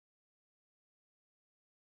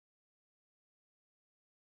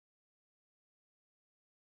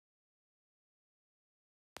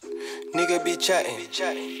Nigga be chatting,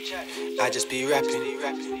 I just be rapping.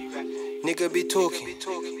 Nigga be talking,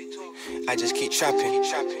 I just keep trapping.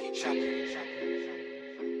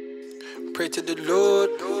 Pray to the Lord.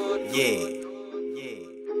 Yeah.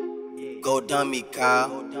 Go dummy, Kyle.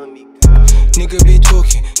 Nigga be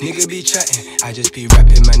talking, nigga be chatting, I just be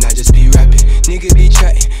rapping, man, I just be rapping. Nigga be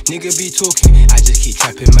chatting, nigga be talking, I just keep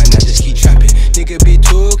trapping, man, I just keep trapping. Nigga be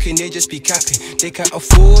talking, they just be capping. They can't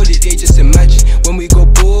afford it, they just imagine. When we go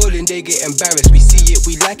ballin', they get embarrassed. We see it,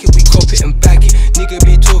 we like it, we cop it and bag it. Nigga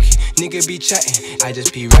be talking, nigga be chatting, I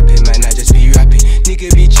just be rapping, man, I just be rapping.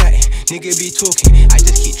 Nigga be chatting, nigga be talking, I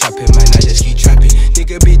just keep trapping, man, I just keep trapping.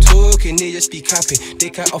 Nigga be talking, they just be capping. They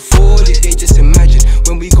can't afford it, they just imagine.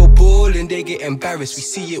 When we go ballin', they get embarrassed. We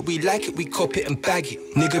see it, we like it, we cop it and bag it.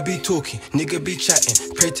 Nigga be talking, nigga be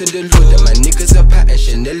chatting. Pray to the Lord that my niggas are pattern.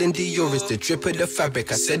 Chanel and Dior is the drip of the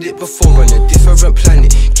fabric. I said it before, on a different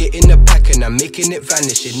planet. Get in the pack and I'm making it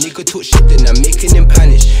vanish. A nigga talk shit then I'm making him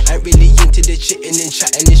panish. Ain't really into the chitting and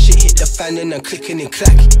chatting. This shit hit the fan and I'm clicking and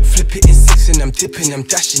clack. Flip it in six and I'm dipping, I'm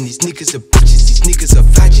dashing. These niggas are bitches, these niggas are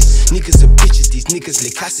vagies. Niggas are bitches, these niggas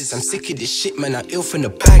lick asses. I'm sick of this shit, man, I'm ill from the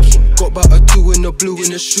bagging. Got about a 2 in the blue in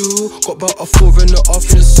the shoe. Got about a 4 and a half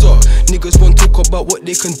in the sock. Niggas won't talk about what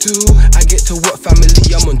they can do. I get to work, family,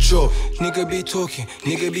 I'm on job. Nigga be talking,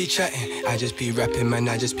 nigga be chatting, I just be rapping, man,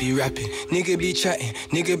 I just be rapping. Nigga be chatting,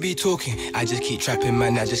 nigga be talking, I just keep trapping,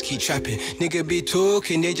 man, I just keep trapping. Nigga be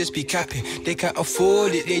talking, they just be capping. They can't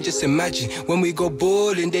afford it, they just imagine. When we go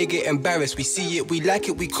ballin', they get embarrassed. We see it, we like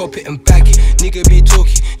it, we cop it and bag it. Nigga be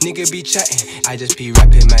talking, nigga be chatting, I just be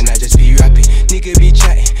rapping, man, I just be rapping. Nigga be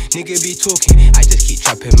chatting, nigga be talking, I just keep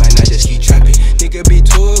trapping, man, I just keep trapping. Nigga be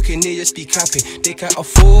talking, they just be capping. They can't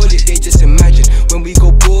afford it, they just imagine. When we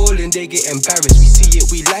go ballin', they get embarrassed. We see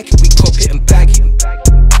it, we like it, we cop it and bag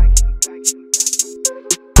it.